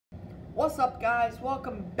What's up, guys?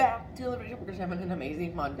 Welcome back to the video. We're having an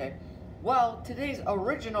amazing Monday. Well, today's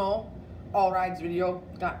original All Rides video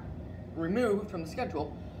got removed from the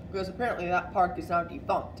schedule because apparently that park is now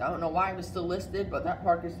defunct. I don't know why it was still listed, but that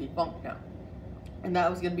park is defunct now. And that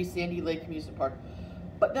was going to be Sandy Lake Amusement Park.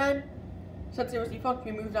 But then, since it was defunct,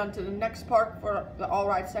 we moved on to the next park for the All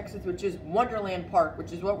Rides sections, which is Wonderland Park,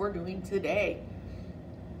 which is what we're doing today.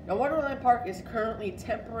 Now, Wonderland Park is currently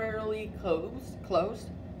temporarily closed.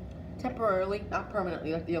 Temporarily, not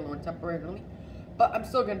permanently like the other one, temporarily. But I'm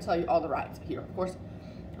still going to tell you all the rides here, of course.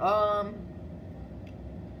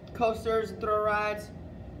 Coasters and thrill rides.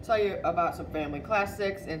 Tell you about some family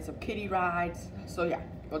classics and some kiddie rides. So yeah,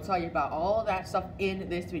 I'll tell you about all that stuff in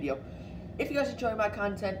this video. If you guys enjoy my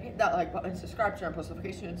content, hit that like button, subscribe, share, and post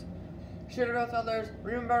notifications. Share it with others.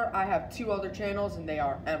 Remember, I have two other channels, and they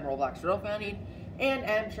are M Roblox Rail Fanning and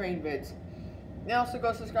M Train Vids. And also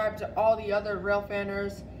go subscribe to all the other rail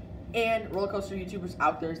fanners and roller coaster YouTubers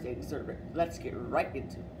out there as they deserve it. Let's get right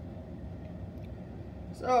into it.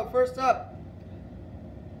 So first up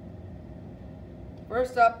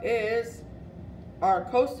is our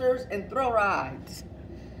coasters and thrill rides.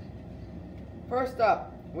 First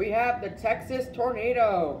up, we have the Texas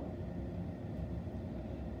Tornado,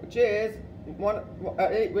 which is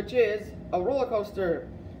a roller coaster.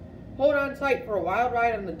 Hold on tight for a wild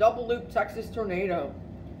ride on the double loop Texas Tornado.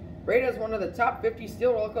 Rated as one of the top 50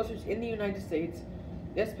 steel roller coasters in the United States,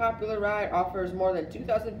 this popular ride offers more than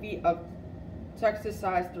 2,000 feet of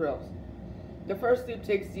Texas-sized thrills. The first loop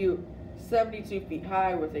takes you 72 feet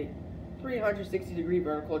high with a 360-degree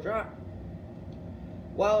vertical drop,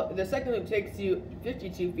 while the second loop takes you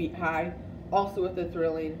 52 feet high, also with a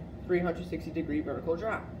thrilling 360-degree vertical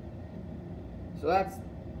drop. So that's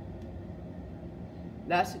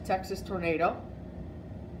the Texas Tornado.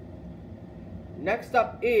 Next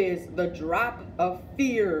up is the Drop of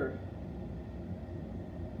Fear,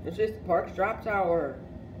 which is the park's drop tower.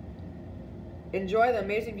 Enjoy the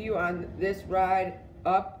amazing view on this ride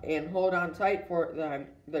up and hold on tight for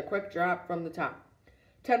the quick drop from the top.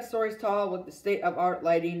 10 stories tall with the state-of-art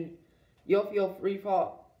lighting, you'll free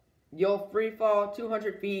fall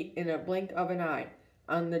 200 feet in a blink of an eye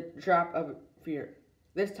on the Drop of Fear.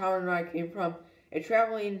 This tower ride came from a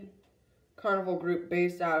traveling carnival group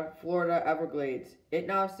based out of Florida Everglades. It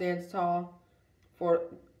now stands tall for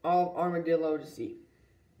all of Armadillo to see.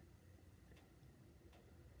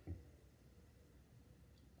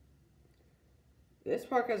 This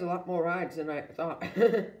park has a lot more rides than I thought.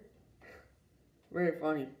 Very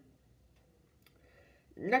funny.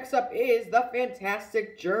 Next up is the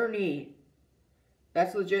Fantastic Journey.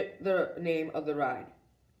 That's legit the name of the ride.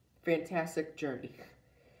 Fantastic Journey.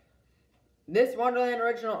 This Wonderland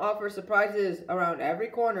original offers surprises around every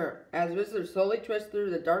corner as visitors slowly twist through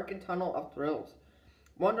the darkened tunnel of thrills.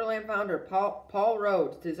 Wonderland founder Paul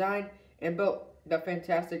Rhodes designed and built the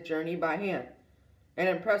Fantastic Journey by hand, an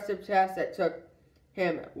impressive task that took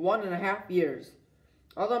him 1.5 years.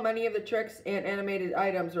 Although many of the tricks and animated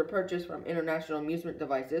items were purchased from international amusement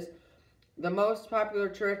devices, the most popular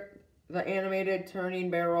trick, the animated turning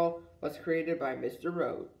barrel, was created by Mr.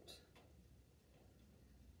 Rhodes.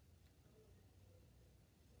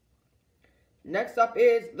 Next up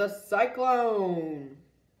is the Cyclone,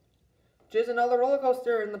 which is another roller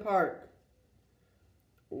coaster in the park.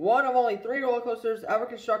 One of only 3 roller coasters ever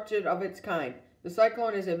constructed of its kind. The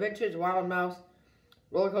Cyclone is a vintage Wild Mouse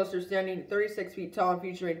roller coaster standing 36 feet tall and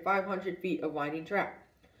featuring 500 feet of winding track.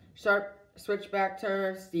 Sharp switchback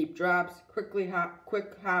turns, steep drops, quick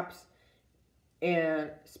hops,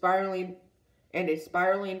 and a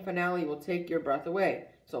spiraling finale will take your breath away.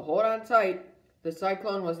 So hold on tight. The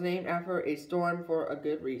Cyclone was named after a storm for a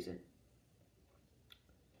good reason.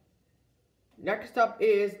 Next up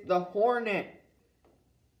is the Hornet,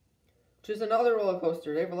 which is another roller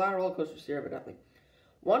coaster. They have a lot of roller coasters here, evidently.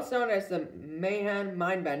 Once known as the Mayhem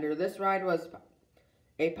Mindbender, this ride was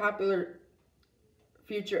a popular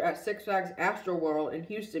feature at Six Flags Astroworld in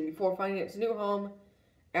Houston before finding its new home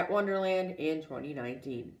at Wonderland in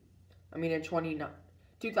 2019. I mean in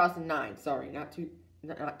 2009, sorry, not 2019,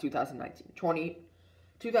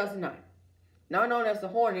 2009. Now known as the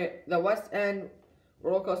Hornet, the West End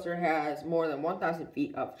roller coaster has more than 1,000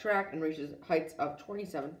 feet of track and reaches heights of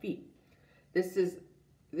 27 feet. This is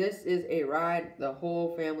a ride the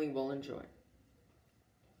whole family will enjoy.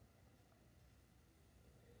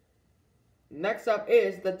 Next up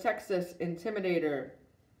is the Texas Intimidator,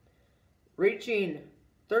 reaching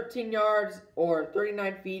 13 yards or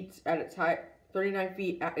 39 feet at its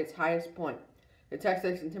highest point. The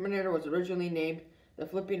Texas Intimidator was originally named the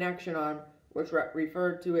Flipping Action Arm, which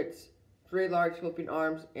referred to its 3 large flipping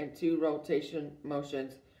arms and 2 rotation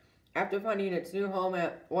motions After finding its new home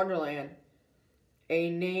at Wonderland, a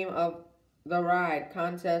name of the ride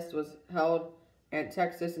contest was held and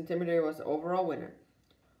Texas Intimidator was the overall winner.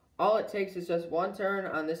 All it takes is just one turn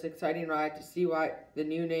on this exciting ride to see why the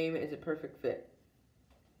new name is a perfect fit.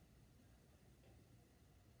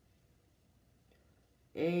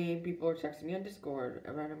 And people are texting me on Discord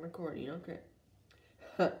around I'm recording,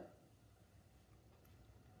 okay.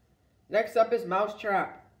 Next up is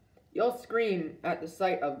Mousetrap. You'll scream at the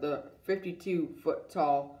sight of the 52-foot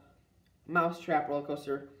tall Mousetrap roller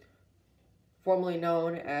coaster, formerly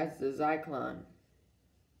known as the Zyklon.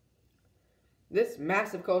 This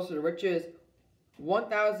massive coaster, which is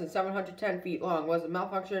 1,710 feet long, was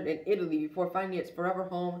malfunctioned in Italy before finding its forever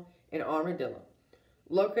home in Armadillo.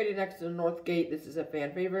 Located next to the North Gate, this is a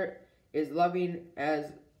fan favorite, is loving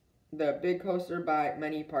as the big coaster by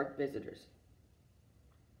many park visitors.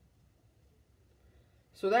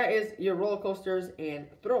 So that is your roller coasters and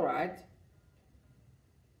thrill rides.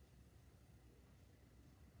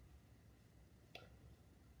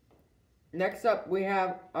 Next up, we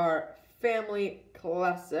have our family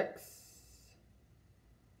classics.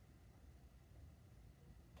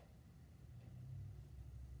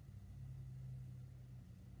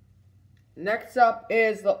 Next up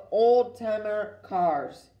is the Old Timer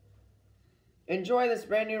Cars. Enjoy this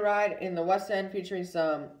brand new ride in the West End featuring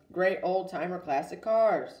some great old timer classic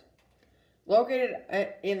cars. Located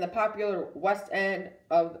in the popular West End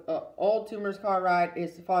of the Old Timer's Car Ride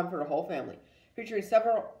is fun for the whole family. Featuring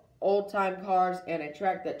several old-time cars and a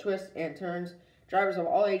track that twists and turns, drivers of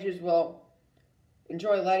all ages will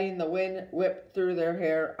enjoy letting the wind whip through their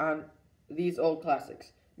hair on these old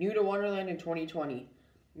classics. New to Wonderland in 2020.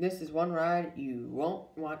 This is one ride you won't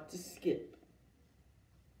want to skip.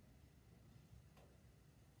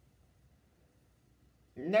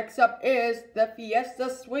 Next up is the Fiesta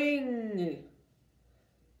Swing.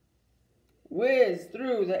 Whiz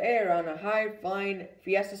through the air on a high-flying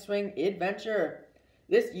Fiesta Swing adventure.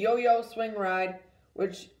 This yo-yo swing ride,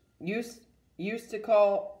 which used to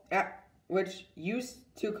call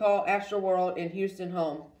Astroworld in Houston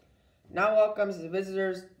home, now welcomes the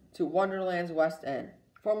visitors to Wonderland's West End.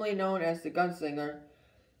 Formerly known as the Gunslinger,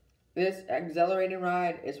 this exhilarating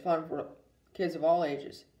ride is fun for kids of all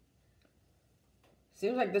ages.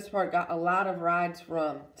 Seems like this park got a lot of rides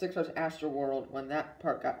from Six Flags Astroworld when that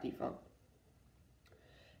park got defunct.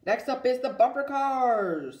 Next up is the bumper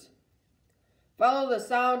cars. Follow the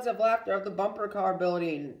sounds of laughter of the bumper car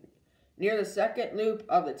building near the second loop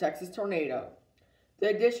of the Texas Tornado. The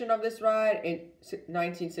addition of this ride in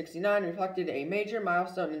 1969 reflected a major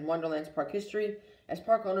milestone in Wonderland's park history as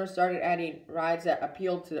park owners started adding rides that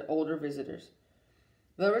appealed to the older visitors.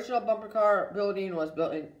 The original bumper car building was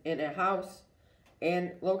built in a house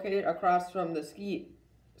and located across from the ski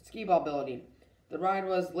ball building. The ride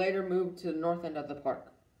was later moved to the north end of the park.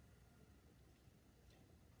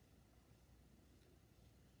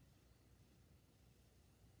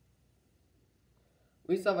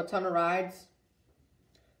 We still have a ton of rides,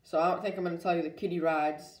 so I don't think I'm going to tell you the kiddie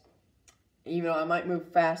rides, even though I might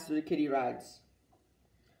move fast through the kiddie rides.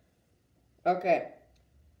 Okay,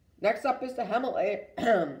 next up is the Himalaya.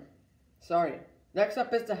 Next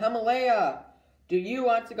up is the Himalaya. Do you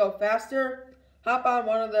want to go faster? Hop on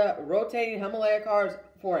one of the rotating Himalaya cars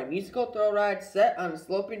for a musical thrill ride set on a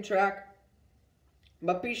sloping track,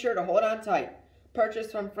 but be sure to hold on tight.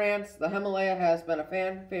 Purchased from France, the Himalaya has been a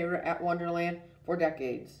fan favorite at Wonderland for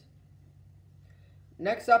decades.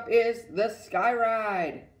 Next up is the Sky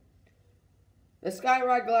Ride. The Sky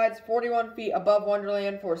Ride glides 41 feet above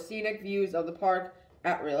Wonderland for scenic views of the park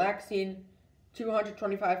at relaxing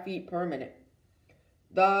 225 feet per minute.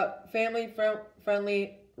 The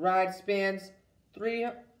family-friendly ride spans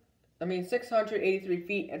 683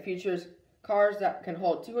 feet and features cars that can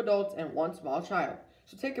hold 2 adults and 1 small child.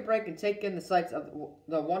 So take a break and take in the sights of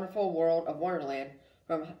the wonderful world of Wonderland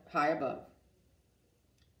from high above.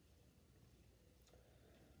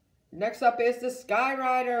 Next up is the Sky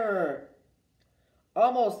Rider.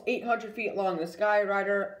 Almost 800 feet long, the Sky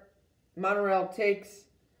Rider monorail takes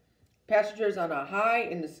passengers on a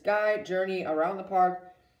high-in-the-sky journey around the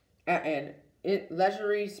park at an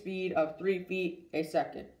leisurely speed of 3 feet a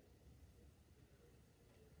second.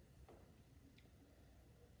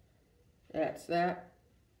 That's that.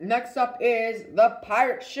 Next up is the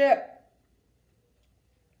Pirate Ship.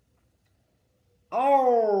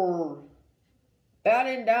 Oh!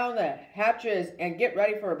 Batten down the hatches and get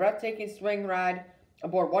ready for a breathtaking swing ride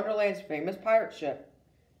aboard Wonderland's famous pirate ship.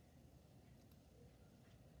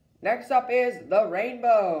 Next up is the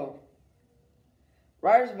Rainbow.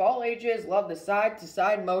 Riders of all ages love the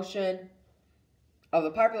side-to-side motion of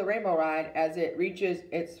the popular Rainbow Ride as it reaches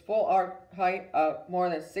its full arc height of more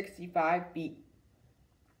than 65 feet.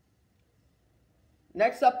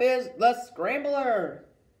 Next up is the Scrambler.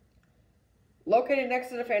 Located next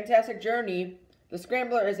to the Fantastic Journey, the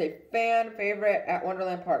Scrambler is a fan favorite at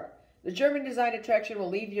Wonderland Park. The German-designed attraction will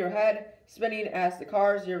leave your head spinning as the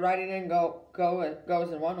cars you're riding in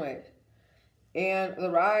goes in one way, and the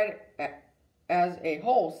ride as a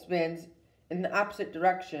whole spins in the opposite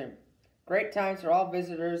direction. Great times for all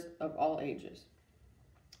visitors of all ages.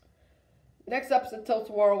 Next up is the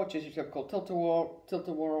Tilt-A-Whirl, which is your typical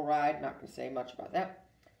Tilt-A-Whirl ride. Not going to say much about that.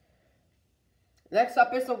 Next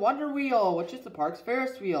up is the Wonder Wheel, which is the park's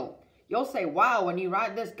Ferris wheel. You'll say, wow, when you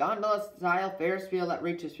ride this gondola-style Ferris wheel that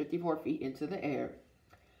reaches 54 feet into the air.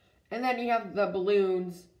 And then you have the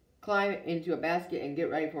balloons, climb into a basket, and get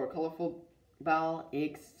ready for a colorful ball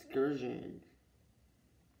excursion.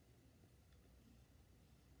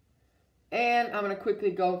 And I'm going to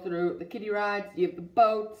quickly go through the kiddie rides. You have the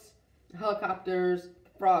boats, the helicopters, the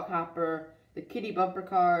frog hopper, the kiddie bumper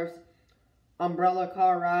cars, umbrella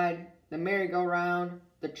car ride, the merry-go-round,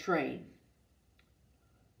 the train.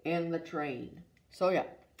 And the train. So yeah,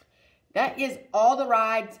 that is all the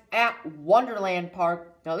rides at Wonderland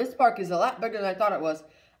Park. Now this park is a lot bigger than I thought it was,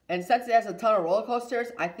 and since it has a ton of roller coasters,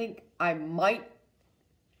 I think I might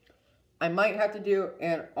have to do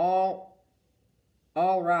an all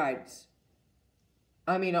rides.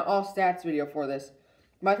 I mean an all stats video for this,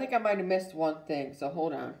 but I think I might have missed one thing. So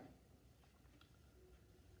hold on.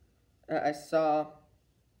 I saw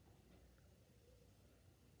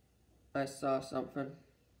something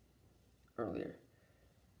earlier.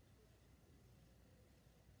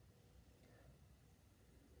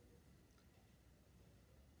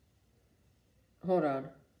 Hold on.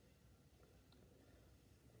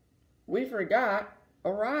 We forgot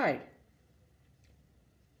a ride.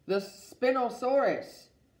 The Spinosaurus.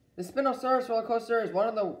 The Spinosaurus roller coaster is one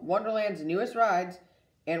of the Wonderland's newest rides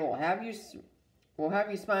and will have you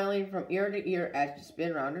smiling from ear to ear as you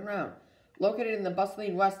spin round and round. Located in the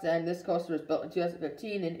bustling West End, this coaster was built in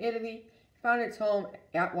 2015 in Italy. Found its home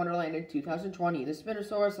at Wonderland in 2020. The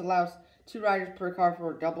Spinosaurus allows 2 riders per car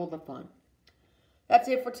for double the fun. That's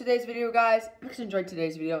it for today's video, guys. If you enjoyed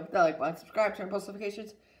today's video, hit that like button, subscribe, turn on post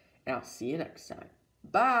notifications, and I'll see you next time.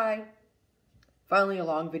 Bye! Finally, a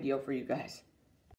long video for you guys.